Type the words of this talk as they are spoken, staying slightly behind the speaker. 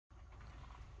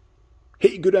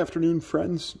Hey, good afternoon,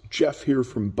 friends. Jeff here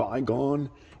from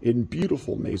Bygone in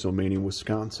beautiful Mazomanie,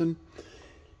 Wisconsin.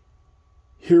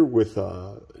 Here with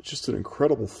just an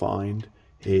incredible find,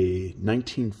 a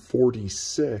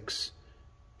 1946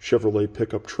 Chevrolet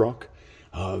pickup truck.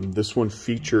 This one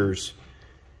features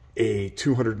a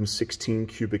 216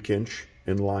 cubic inch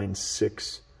inline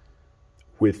 6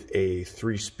 with a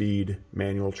 3-speed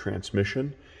manual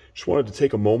transmission. Just wanted to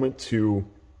take a moment to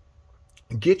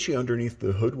get you underneath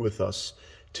the hood with us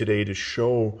today to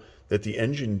show that the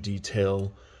engine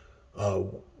detail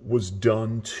was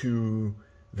done to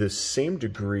the same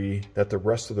degree that the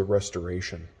rest of the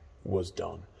restoration was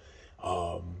done.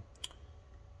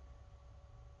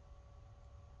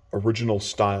 Original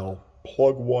style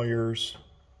plug wires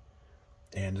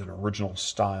and an original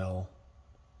style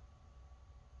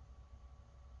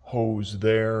hose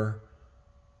there,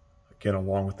 again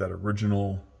along with that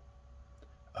original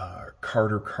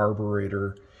Carter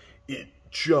carburetor. It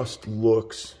just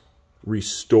looks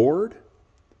restored,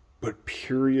 but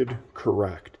period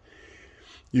correct.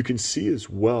 You can see as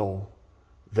well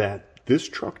that this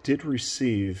truck did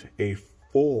receive a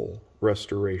full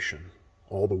restoration.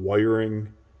 All the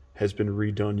wiring has been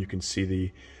redone. You can see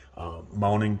the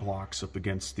mounting blocks up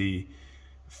against the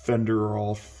fender are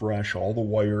all fresh. All the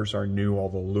wires are new. All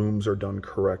the looms are done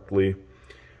correctly.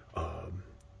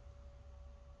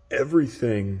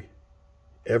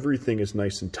 Everything is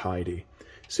nice and tidy.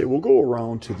 So we'll go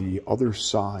around to the other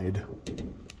side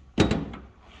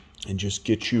and just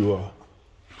get you a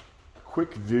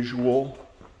quick visual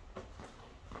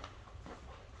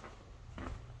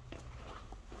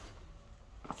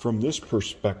from this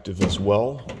perspective as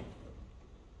well.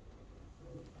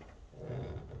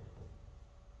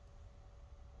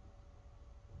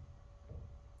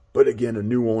 But again, a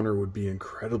new owner would be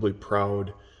incredibly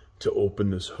proud to open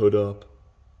this hood up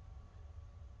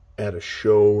at a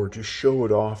show or just show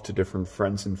it off to different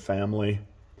friends and family. You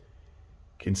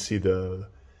can see the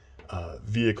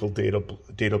vehicle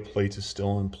data plate is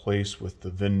still in place with the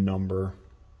VIN number.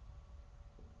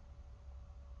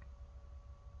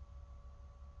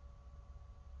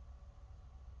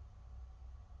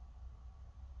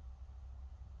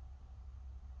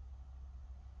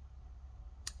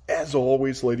 As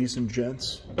always, ladies and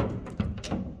gents,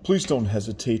 please don't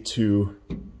hesitate to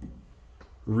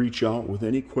reach out with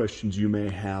any questions you may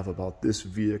have about this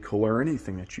vehicle or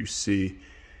anything that you see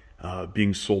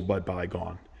being sold by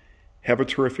Bygone. Have a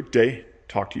terrific day.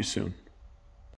 Talk to you soon.